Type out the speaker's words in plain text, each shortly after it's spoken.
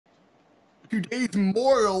Today's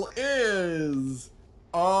moral is,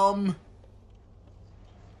 um,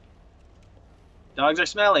 Dogs are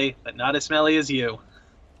smelly, but not as smelly as you.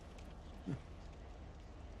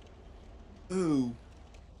 ooh,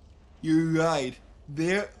 you're right.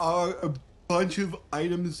 There are a bunch of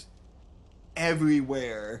items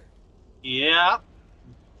everywhere. Yeah.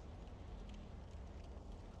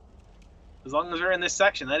 As long as we're in this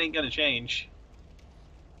section, that ain't gonna change.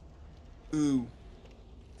 Ooh.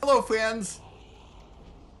 Hello, friends.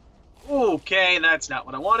 Okay, that's not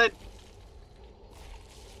what I wanted.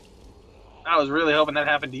 I was really hoping that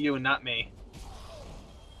happened to you and not me.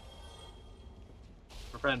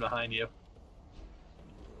 My friend behind you.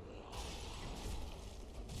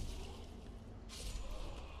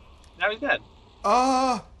 Now he's dead.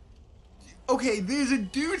 Uh, okay, there's a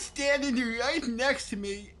dude standing right next to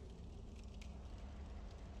me.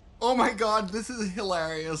 Oh my god, this is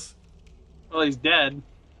hilarious. Well, he's dead.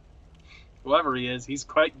 Whoever he is, he's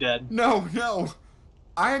quite dead. No, no.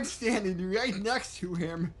 I'm standing right next to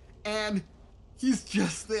him, and he's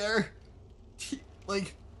just there.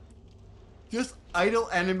 Like, just idle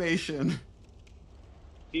animation.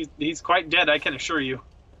 He's quite dead, I can assure you.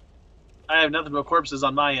 I have nothing but corpses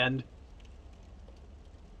on my end.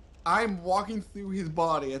 I'm walking through his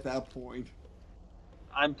body at that point.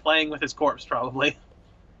 I'm playing with his corpse, probably.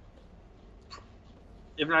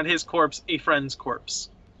 If not his corpse, a friend's corpse.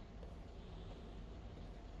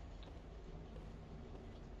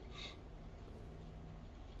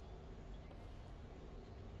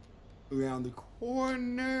 Around the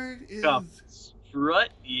corner is... Come. Strut?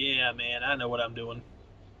 Yeah, man, I know what I'm doing.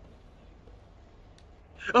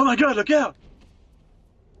 Oh my god, look out!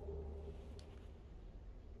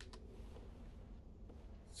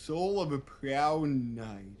 Soul of a Proud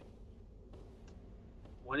Knight.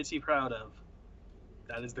 What is he proud of?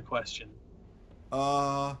 That is the question.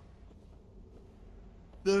 Uh...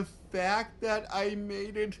 The fact that I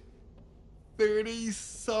made it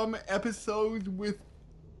 30-some episodes with...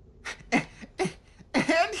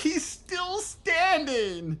 and he's still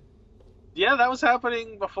standing! Yeah, that was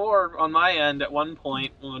happening before on my end at one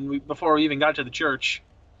point before we even got to the church.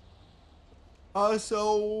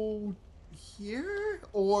 So... Here?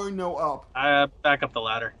 Or no, up? Back up the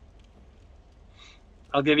ladder.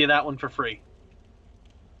 I'll give you that one for free.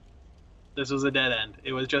 This was a dead end.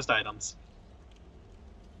 It was just items.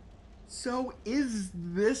 So is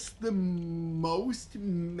this the most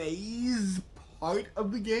maze part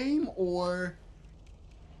of the game, or...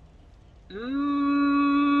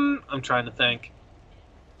 I'm trying to think.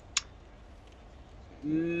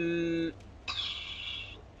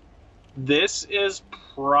 This is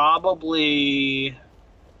probably...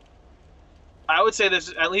 I would say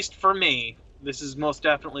this, at least for me, this is most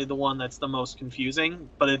definitely the one that's the most confusing,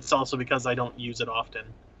 but it's also because I don't use it often.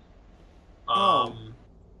 Oh.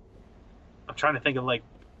 I'm trying to think of, like,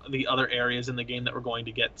 the other areas in the game that we're going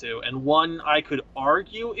to get to, and one I could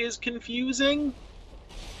argue is confusing,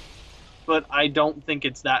 but I don't think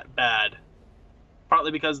it's that bad.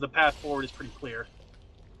 Partly because the path forward is pretty clear.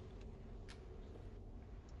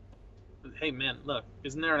 Hey, man, look.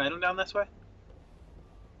 Isn't there an item down this way?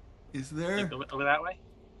 Is there? Like, over that way?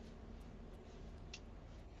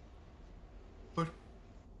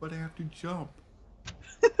 But I have to jump.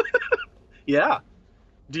 Yeah.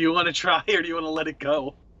 Do you want to try, or do you want to let it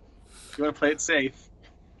go? Do you want to play it safe?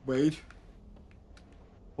 Wait.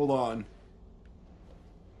 Hold on.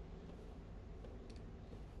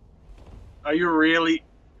 Are you really...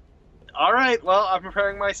 Alright, well, I'm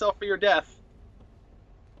preparing myself for your death.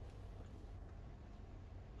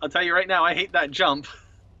 I'll tell you right now, I hate that jump.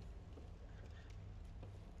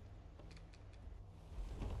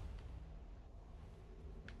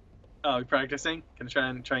 Oh, you practicing? Can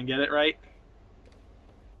I try and get it right?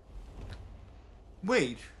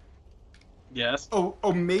 Wait. Yes. Oh,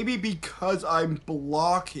 maybe because I'm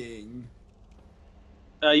blocking.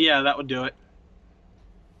 Yeah, that would do it.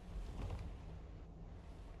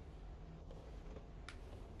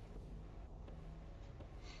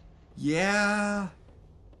 Yeah.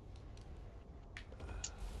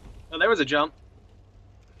 Oh, there was a jump.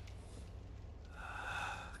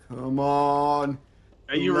 Come on.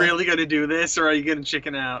 Are you really going to do this, or are you going to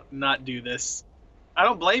chicken out and not do this? I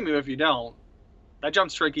don't blame you if you don't. That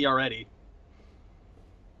jump's tricky already.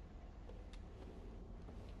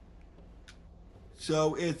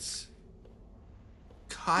 So it's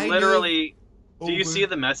kind literally, of do you over. see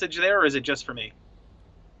the message there, or is it just for me?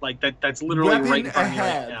 Like, that's literally Weapon right in front of me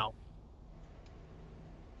ahead. right now.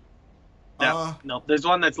 No, no, there's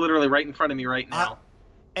one that's literally right in front of me right now.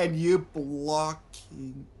 And you're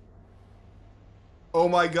blocking. Oh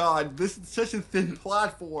my god, this is such a thin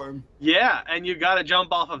platform. Yeah, and you gotta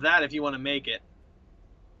jump off of that if you want to make it.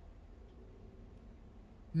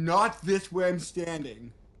 Not this where I'm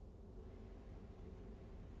standing.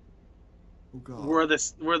 Oh god. Where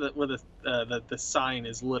the sign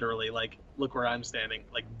is literally like, look where I'm standing,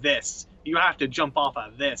 like this. You have to jump off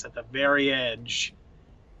of this at the very edge.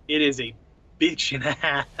 It is a bitch and a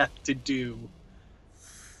half to do.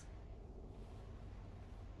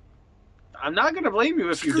 I'm not gonna blame you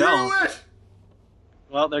if you Screw don't. it!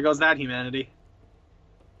 Well, there goes that humanity.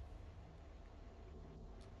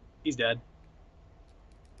 He's dead.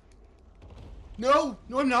 No,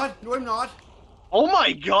 no I'm not. No I'm not. Oh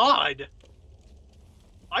my god!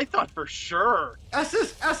 I thought for sure.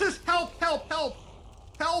 Esses, help, help, help!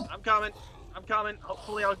 Help! I'm coming. I'm coming.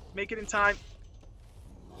 Hopefully I'll make it in time.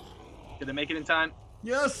 Did I make it in time?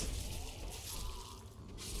 Yes!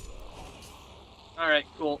 Alright,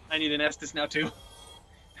 cool. I need an Estus now too.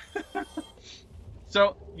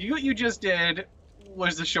 So, what you just did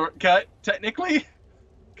was the shortcut, technically.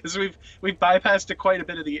 Because we've bypassed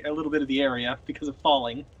a little bit of the area because of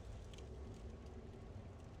falling.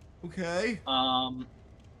 Okay. I'm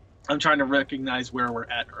trying to recognize where we're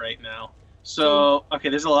at right now. So, okay,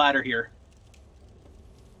 there's a ladder here.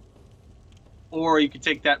 Or you could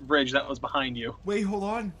take that bridge that was behind you. Wait, hold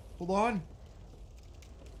on. Hold on.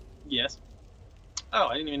 Yes. Oh,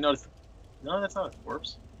 I didn't even notice. No, that's not a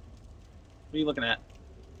corpse. What are you looking at?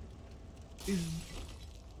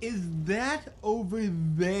 Is that over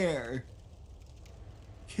there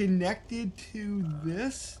connected to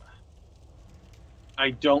this?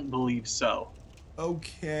 I don't believe so.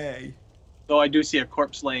 Okay. Though I do see a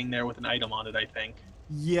corpse laying there with an item on it, I think.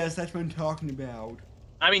 Yes, that's what I'm talking about.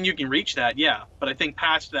 I mean, you can reach that, yeah, but I think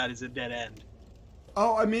past that is a dead end.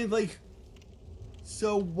 Oh, I mean, like,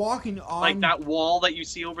 so walking on... Like that wall that you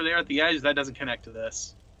see over there at the edge, that doesn't connect to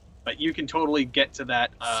this. But you can totally get to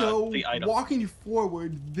that, the item. Walking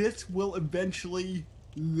forward, this will eventually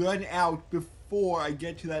run out before I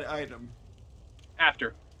get to that item.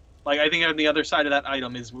 After. Like, I think on the other side of that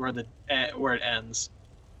item is where where it ends.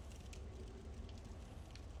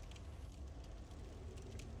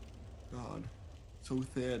 God, so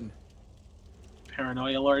thin.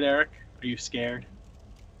 Paranoia, Lord Eric? Are you scared?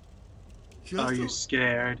 Just Are you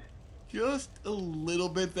scared? Just a little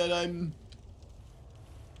bit that I'm...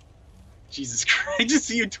 Jesus Christ, I just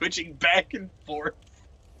see you twitching back and forth.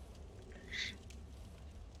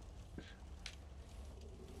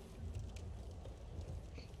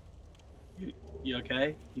 You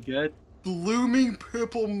okay? You good? Blooming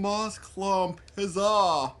purple moss clump,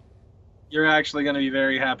 huzzah! You're actually going to be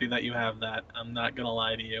very happy that you have that. I'm not going to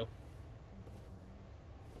lie to you.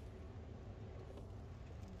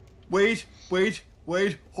 Wait,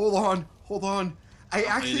 hold on. I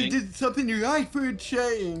actually did something right for a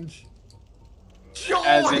change. Joy!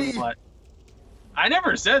 As in what? I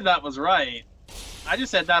never said that was right. I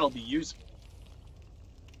just said that'll be useful.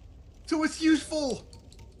 So it's useful!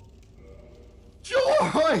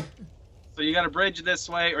 Joy! So you got a bridge this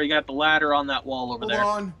way, or you got the ladder on that wall over there.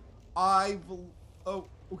 Hold on. Oh,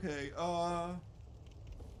 okay,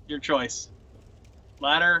 Your choice.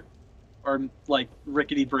 Ladder, or, like,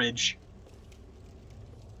 rickety bridge.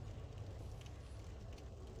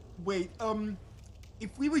 Wait,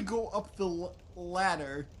 if we would go up the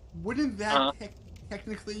ladder, wouldn't that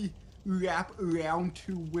technically wrap around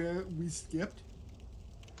to where we skipped?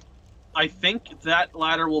 I think that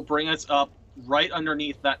ladder will bring us up right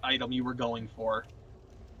underneath that item you were going for.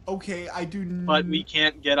 Okay, I do. But we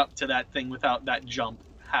can't get up to that thing without that jump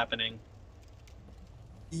happening.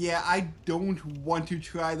 Yeah, I don't want to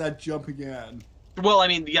try that jump again. Well, I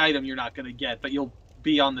mean, the item you're not going to get, but you'll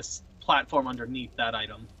be on this platform underneath that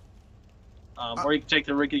item. Or you can take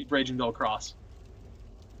the rickety bridge and go across.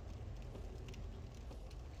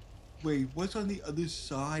 Wait, what's on the other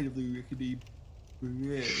side of the rickety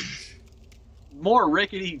bridge? More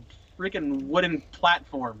rickety freaking wooden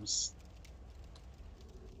platforms.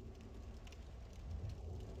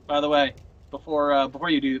 By the way, before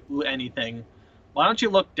you do anything, why don't you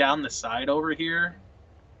look down the side over here?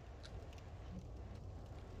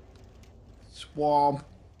 Swamp.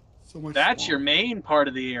 So much That's swamp. your main part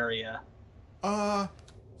of the area.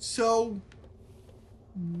 So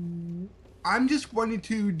I'm just wanting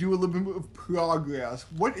to do a little bit of progress.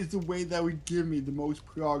 What is the way that would give me the most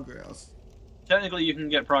progress? Technically, you can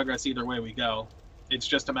get progress either way we go. It's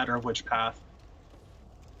just a matter of which path.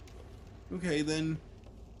 Okay, then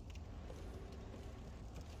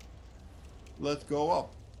let's go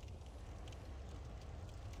up.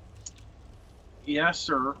 Yes,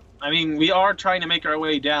 sir. I mean, we are trying to make our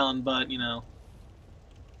way down, but, you know.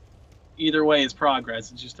 Either way is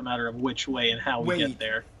progress. It's just a matter of which way and how we get Wait,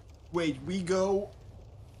 there. wait, we go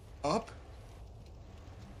up?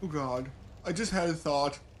 Oh god. I just had a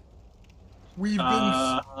thought. We've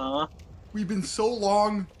been we've been so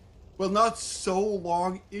long, well, not so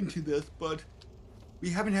long into this, but we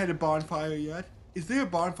haven't had a bonfire yet. Is there a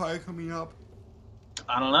bonfire coming up?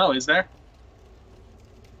 I don't know. Is there?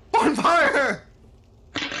 Bonfire!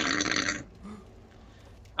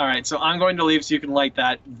 All right, so I'm going to leave so you can light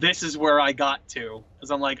that. This is where I got to, because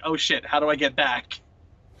I'm like, oh shit, how do I get back?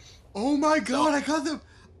 Oh my god, I got them!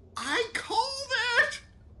 I called it!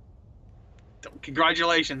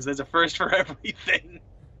 Congratulations, there's a first for everything.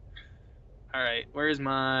 All right, where's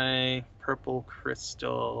my purple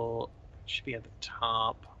crystal? It should be at the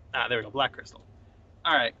top. Ah, there we go, black crystal.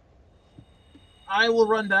 All right. I will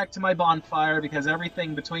run back to my bonfire because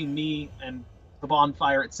everything between me and the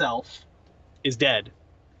bonfire itself is dead.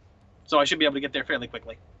 So I should be able to get there fairly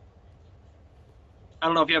quickly. I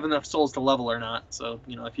don't know if you have enough souls to level or not, so,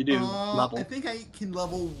 you know, if you do, level. I think I can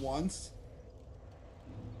level once.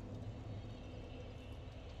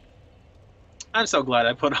 I'm so glad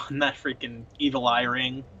I put on that freaking evil eye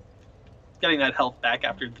ring. Getting that health back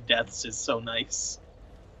after the deaths is so nice.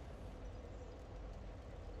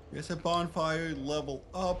 There's a bonfire level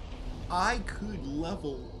up. I could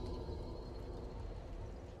level.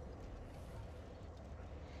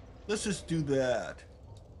 Let's just do that.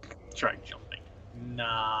 Try jumping.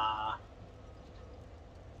 Nah.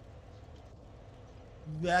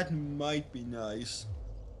 That might be nice.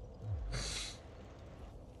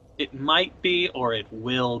 It might be, or it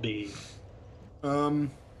will be. I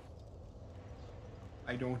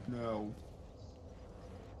don't know.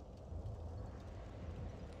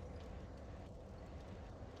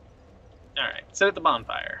 Alright, sit at the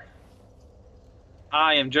bonfire.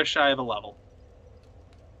 I am just shy of a level.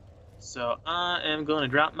 So I am going to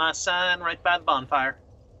drop my sign right by the bonfire.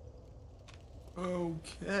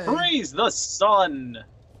 Okay. Praise the sun!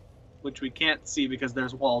 Which we can't see because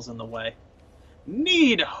there's walls in the way.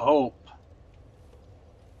 Need hope.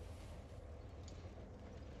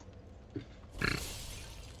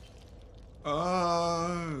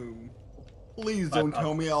 Oh. Please don't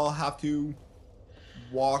tell me I'll have to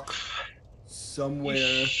walk somewhere.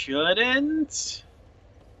 You shouldn't.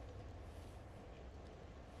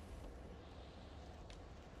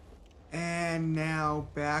 And now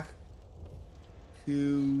back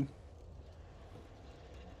to...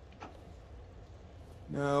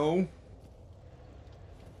 No.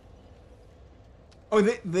 Oh,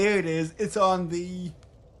 there it is. It's on the...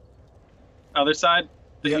 Other side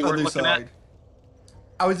that you weren't other looking side. at?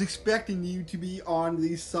 I was expecting you to be on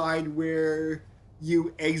the side where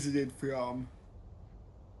you exited from.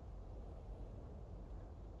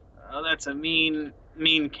 Oh, that's a mean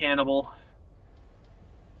cannibal.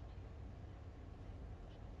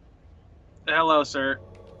 Hello, sir.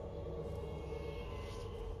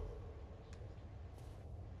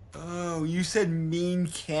 Oh, you said mean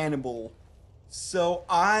cannibal. So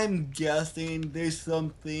I'm guessing there's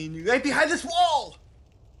something right behind this wall!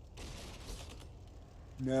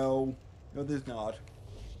 No. No, there's not.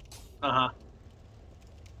 Uh-huh.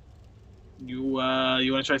 You want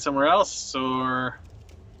to try somewhere else, or...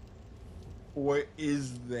 Or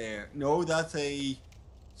is there? No, that's a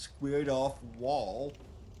squared off wall.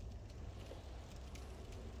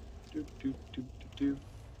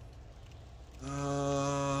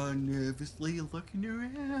 Nervously looking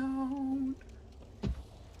around.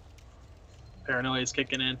 Paranoia is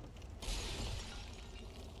kicking in.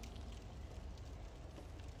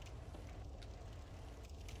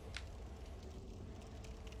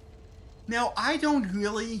 Now, I don't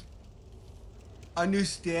really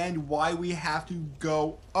understand why we have to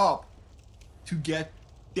go up to get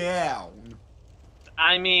down.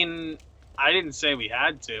 I mean, I didn't say we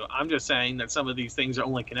had to. I'm just saying that some of these things are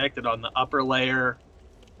only connected on the upper layer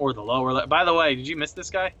or the lower layer. By the way, did you miss this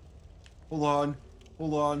guy? Hold on.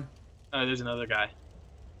 Hold on. Oh, there's another guy.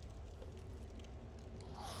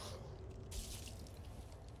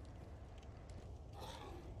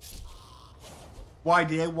 Why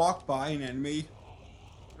did I walk by an enemy?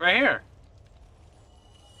 Right here.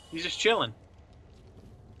 He's just chilling.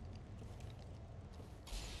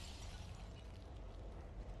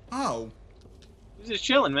 Oh. He's just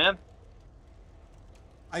chilling, man.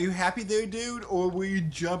 Are you happy there, dude? Or will you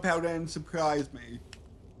jump out and surprise me?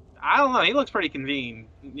 I don't know. He looks pretty convenient,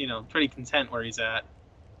 you know, pretty content where he's at.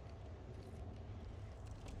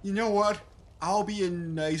 You know what? I'll be a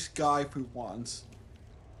nice guy for once.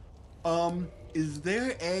 Is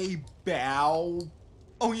there a bow?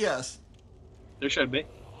 Oh, yes. There should be.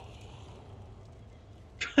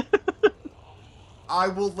 I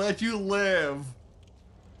will let you live.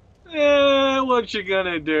 What you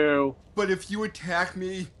gonna do? But if you attack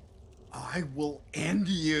me, I will end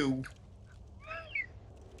you.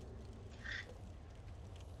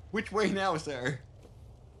 Which way now, sir?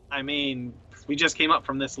 I mean, we just came up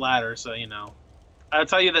from this ladder, so you know. I'll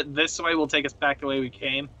tell you that this way will take us back the way we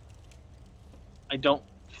came. I don't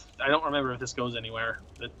remember if this goes anywhere.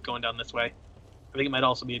 Going down this way. I think it might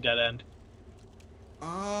also be a dead end.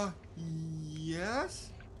 Yes?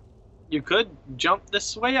 You could jump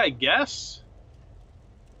this way, I guess.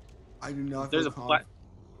 I do not There's feel a confident.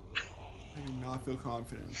 I do not feel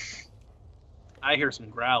confident. I hear some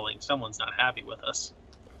growling. Someone's not happy with us.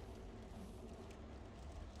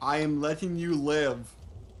 I am letting you live.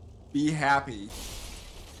 Be happy.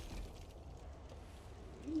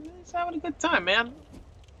 He's having a good time, man.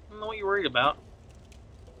 I don't know what you're worried about.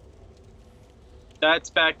 That's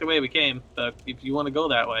back the way we came, but if you want to go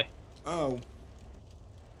that way. Oh.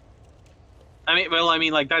 I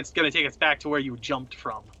mean, like, that's going to take us back to where you jumped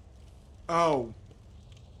from. Oh.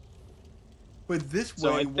 But this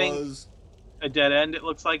So way I think was... a dead end, it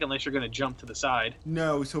looks like, unless you're going to jump to the side.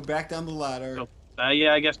 No, so back down the ladder. So,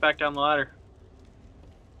 yeah, I guess back down the ladder.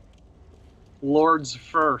 Lords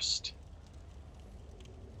first.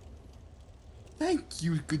 Thank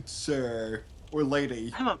you, good sir. Or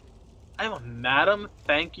lady. I'm a madam,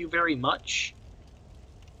 thank you very much.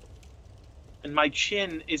 And my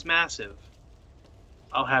chin is massive.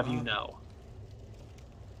 I'll have you know.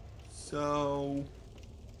 So...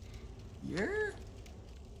 Here?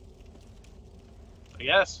 I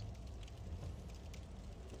guess.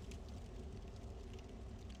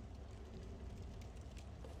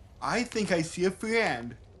 I think I see a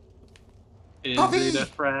friend. Is Puppy! it a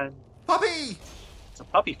friend? Puppy! It's a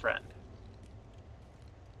puppy friend.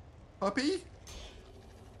 Puppy?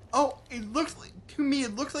 Oh, it looks like, to me,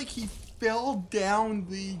 it looks like he fell down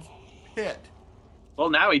the pit. Well,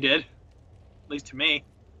 now he did. At least to me.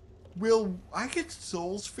 Will I get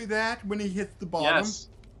souls for that when he hits the bottom? Yes.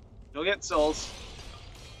 You'll get souls.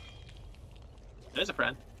 There's a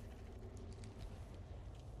friend.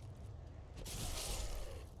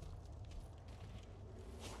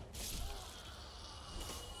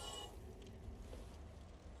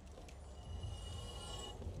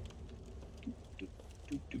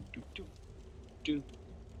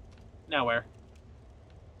 Now where?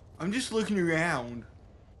 I'm just looking around.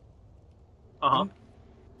 Uh-huh.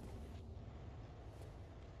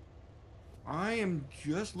 I am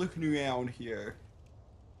just looking around here.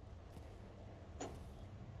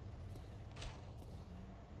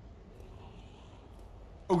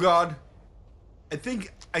 Oh god. I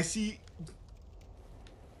think I see...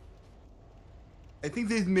 I think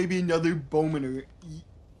there's maybe another bowman.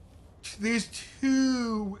 There's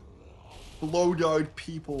two blow dart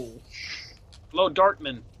people. Blow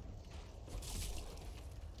Dartman.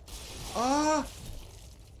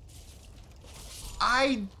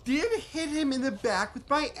 I did hit him in the back with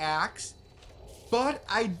my axe, but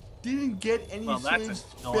I didn't get any sort of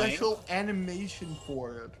special animation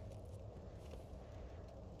for it.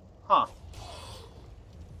 Huh.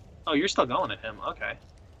 Oh, you're still going at him. Okay.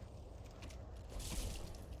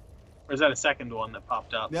 Or is that a second one that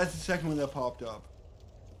popped up? That's the second one that popped up.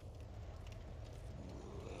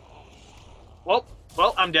 Well,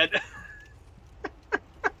 I'm dead.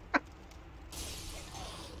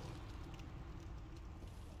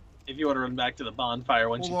 If you want to run back to the bonfire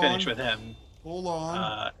once you finish with him. Hold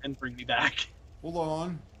on. And bring me back. Hold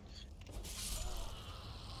on.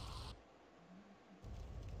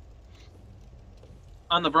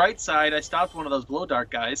 On the bright side, I stopped one of those blow dart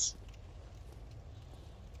guys.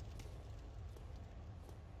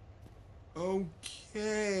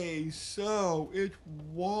 Okay, so it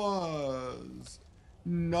was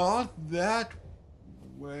not that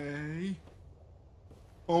way.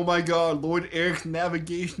 Oh my god, Lord Eric's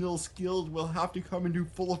navigational skills will have to come into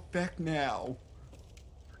full effect now.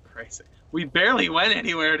 Crazy. We barely went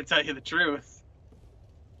anywhere, to tell you the truth.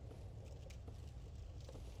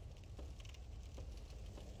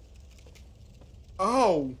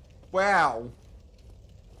 Oh, wow.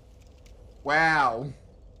 Wow.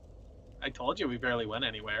 I told you we barely went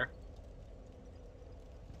anywhere.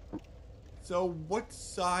 So what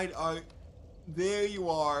side are... There you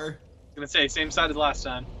are. I was gonna say, same side as last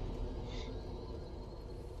time.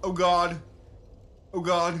 Oh god. Oh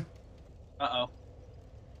god. Uh-oh.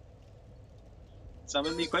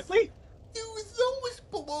 Summon me quickly? Do those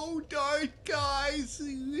blow dart guys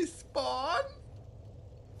respawn?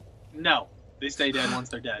 No. They stay dead once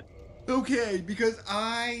they're dead. Okay, because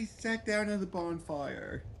I sat down at the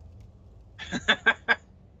bonfire.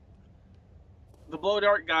 the blow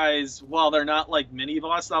dart guys, while they're not like mini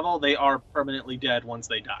boss level, they are permanently dead once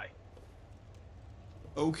they die.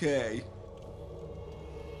 Okay.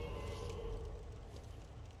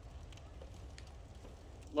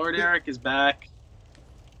 Lord Eric is back,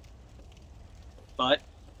 but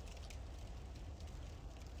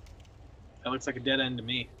that looks like a dead end to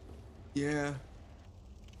me. Yeah.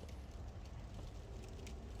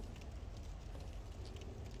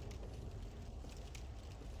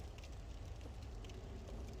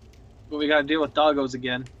 But we gotta deal with doggos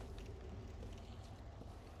again.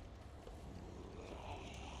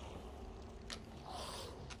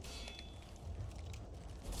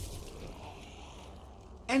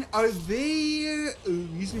 And are they a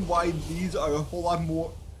reason why these are a whole lot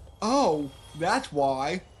more... Oh, that's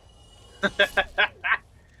why.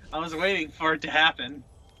 I was waiting for it to happen.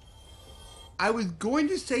 I was going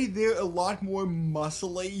to say they're a lot more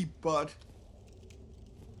muscly, but...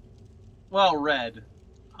 Well, red.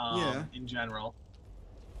 Yeah. In general.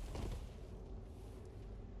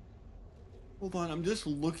 Hold on, I'm just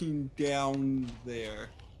looking down there.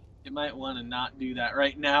 You might want to not do that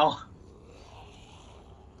right now.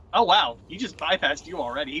 Oh wow, he just bypassed you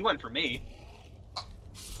already. He went for me.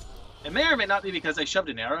 It may or may not be because I shoved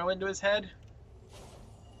an arrow into his head.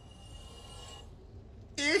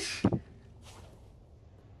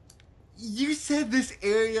 You said this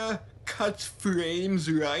area cuts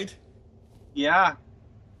frames, right? Yeah.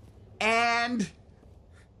 And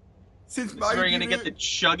since my You're gonna get the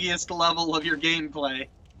chuggiest level of your gameplay.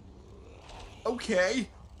 Okay,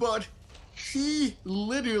 but he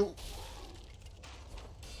literally...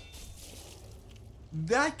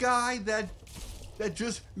 That guy that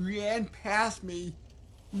just ran past me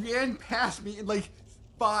in like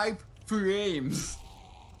 5 frames.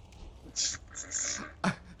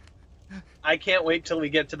 I can't wait till we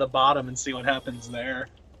get to the bottom and see what happens there.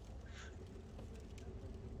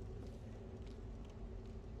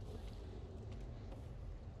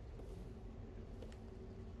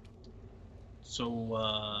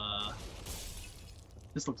 So,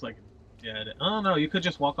 this looks like dead. Oh no, you could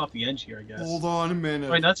just walk off the edge here, I guess. Hold on a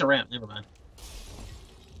minute. Wait, that's a ramp. Never mind.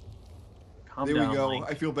 Calm there down, we go. Link.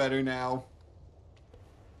 I feel better now.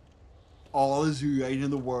 All is right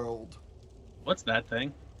in the world. What's that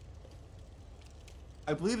thing?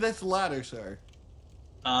 I believe that's the ladder, sir.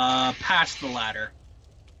 Past the ladder.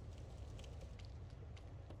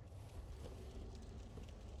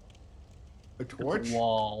 A torch? The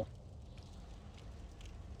wall.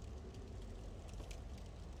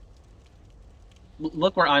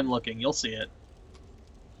 Look where I'm looking. You'll see it.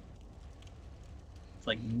 It's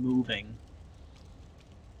like moving.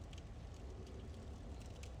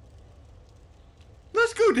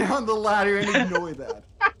 Let's go down the ladder and ignore that.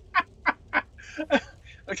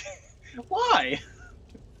 Okay. Why?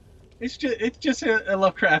 It's just a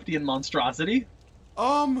Lovecraftian monstrosity.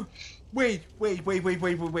 Wait.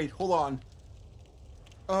 Hold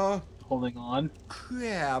on. Holding on.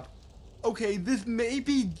 Crap. Okay, this may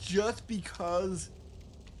be just because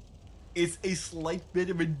it's a slight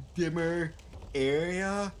bit of a dimmer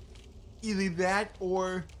area. Either that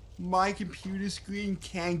or my computer screen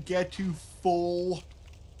can't get to full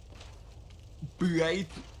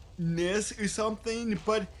brightness or something,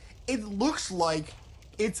 but it looks like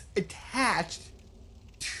it's attached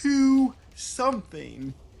to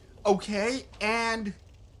something. Okay, and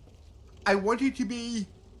I want you to be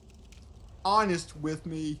honest with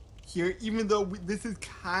me here, even though this is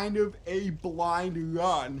kind of a blind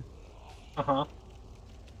run. Uh-huh.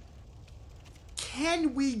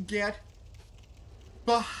 Can we get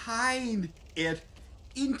behind it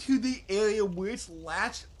into the area where it's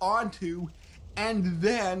latched onto and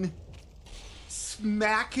then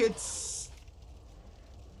smack its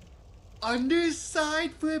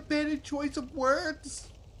underside, for a better choice of words?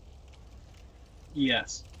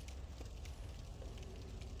 Yes.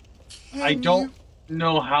 Can I don't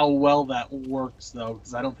know how well that works, though,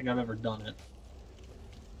 because I don't think I've ever done it.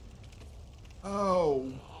 Oh.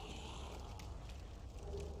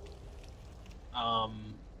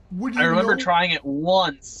 What do I you remember know? trying it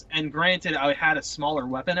once, and granted, I had a smaller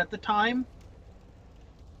weapon at the time.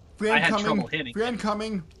 Friend I had coming. trouble hitting Friend it.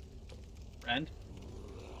 coming. Friend?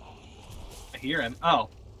 I hear him. Oh,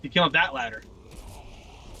 he came up that ladder.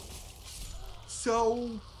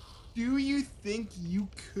 So, do you think you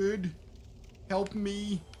could help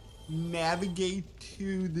me navigate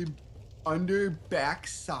to the back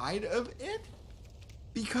side of it?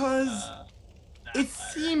 Because it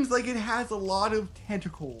seems like it has a lot of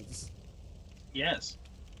tentacles. Yes.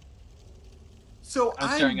 So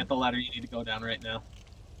I'm staring at the ladder you need to go down right now.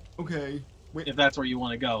 Okay. Wait. If that's where you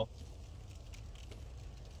want to go.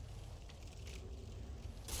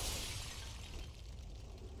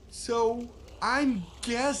 So I'm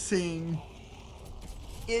guessing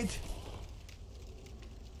it.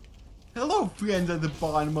 Hello, friends at the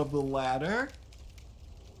bottom of the ladder.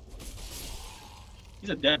 He's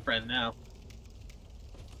a dead friend now.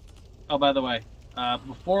 Oh, by the way,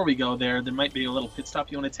 before we go there, there might be a little pit stop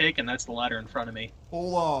you want to take, and that's the ladder in front of me.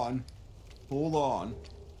 Hold on. Hold on.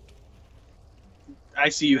 I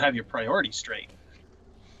see you have your priorities straight.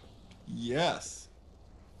 Yes.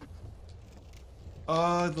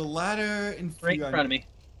 The ladder in Right in front of me.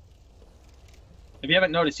 If you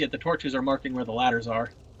haven't noticed yet, the torches are marking where the ladders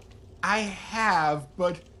are. I have,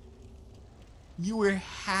 but you were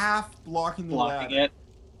half blocking the Blocking ladder. it.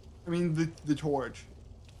 I mean, the torch.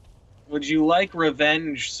 Would you like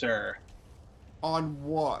revenge, sir? On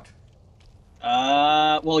what?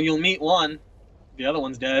 Well, you'll meet one. The other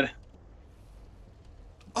one's dead.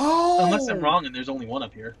 Oh! Unless I'm wrong and there's only one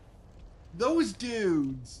up here. Those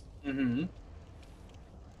dudes. Mm-hmm.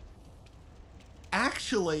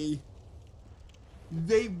 Actually,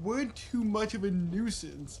 they weren't too much of a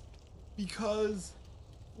nuisance because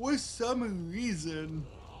for some reason,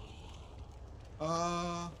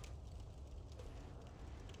 Oh,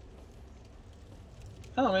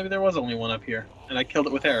 maybe there was only one up here, and I killed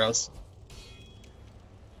it with arrows.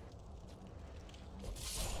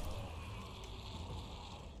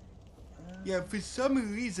 yeah, for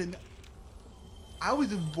some reason, I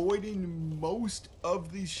was avoiding most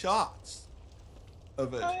of the shots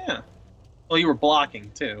of it. Oh, yeah. Well, you were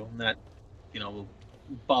blocking, too, and that, will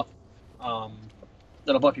buff,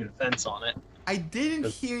 that'll buff your defense on it. I didn't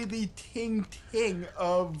hear the ting-ting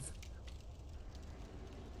of...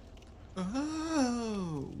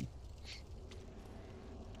 Oh...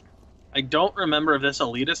 I don't remember if this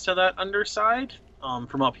will lead us to that underside,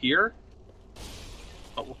 from up here,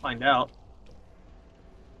 but we'll find out.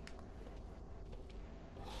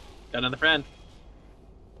 Got another friend.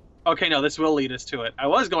 Okay, no, this will lead us to it. I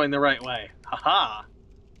was going the right way. Haha.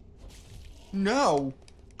 No,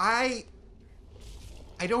 I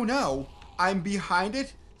don't know. I'm behind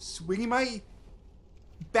it, swinging my...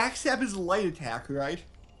 Backstab is light attack, right?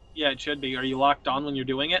 Yeah, it should be. Are you locked on when you're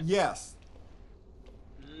doing it? Yes.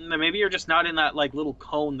 Maybe you're just not in that little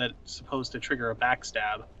cone that's supposed to trigger a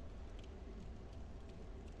backstab.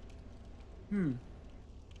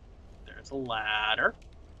 There's a ladder.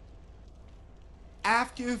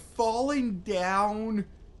 After falling down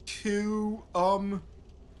to,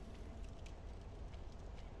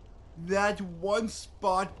 that one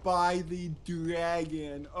spot by the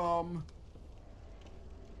dragon,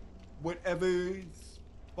 whatever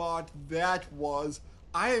spot that was,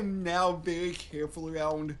 I am now very careful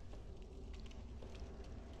around.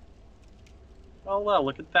 Oh, well,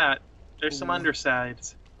 look at that. There's some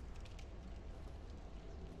undersides.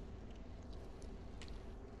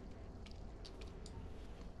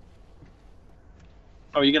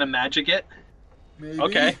 Oh, are you gonna magic it? Maybe.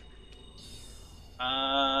 Okay.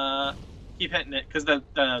 Keep hitting it, because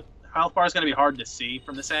the health bar is gonna be hard to see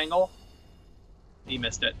from this angle. You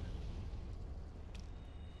missed it.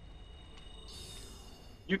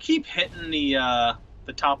 You keep hitting the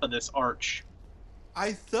top of this arch.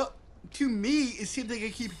 I thought, to me, it seems like I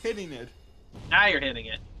keep hitting it. Now you're hitting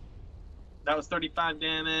it. That was 35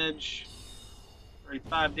 damage.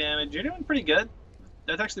 35 damage. You're doing pretty good.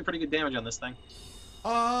 That's actually pretty good damage on this thing.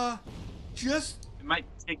 Just... It might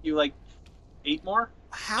take you, 8 more.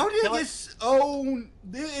 How did this... Oh,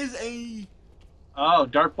 there is a... Oh,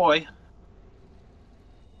 Dart Boy.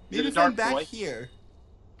 Maybe if I'm back here.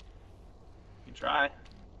 You can try.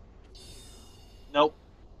 Nope.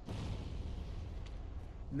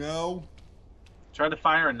 No. Try to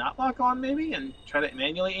fire and not lock on, maybe, and try to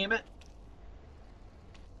manually aim it.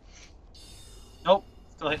 Nope.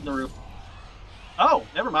 Still hitting the roof. Oh,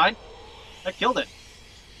 never mind. That killed it.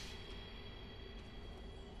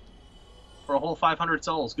 For a whole 500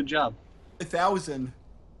 souls. Good job. 1,000.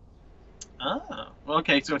 Oh. Well,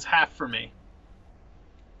 okay, so it's half for me.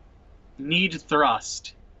 Need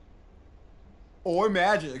thrust. Or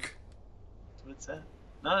magic. That's what it said.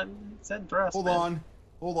 No, it said thrust. Hold man. on.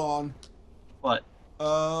 Hold on. What?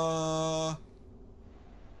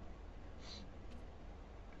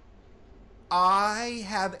 I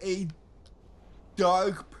have a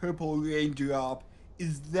dark purple raindrop.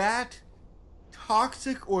 Is that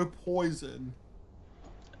toxic or poison?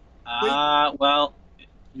 Well,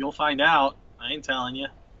 you'll find out. I ain't telling you.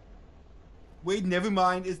 Wait, never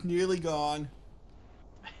mind. It's nearly gone.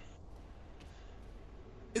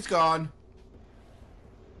 It's gone.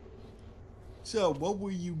 So, what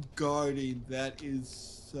were you guarding that is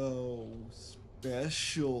so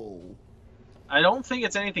special? I don't think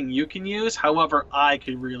it's anything you can use. However, I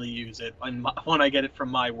could really use it when I get it from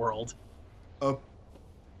my world. Uh,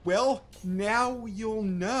 well, now you'll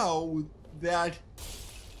know that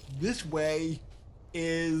this way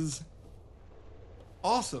is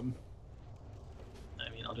awesome. I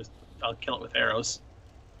mean, I'll kill it with arrows.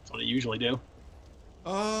 That's what I usually do.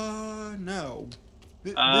 No.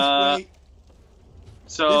 This Uh, way.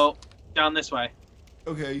 So down this way.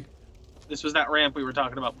 Okay. This was that ramp we were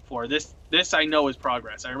talking about before. This I know is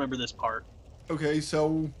progress. I remember this part. Okay,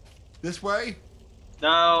 so this way?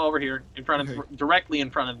 No, over here, in front Okay. of, directly in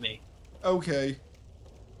front of me, Okay.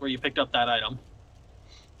 where you picked up that item.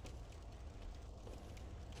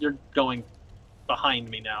 You're going behind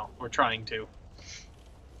me now, or trying to.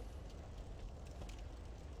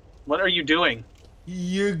 What are you doing?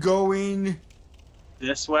 You're going.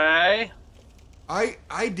 This way?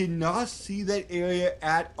 I did not see that area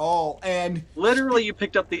at all. And Literally, you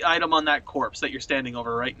picked up the item on that corpse that you're standing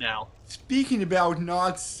over right now. speaking about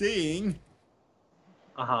not seeing,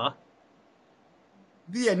 Uh-huh.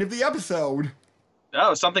 the end of the episode.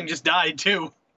 Oh, something just died, too.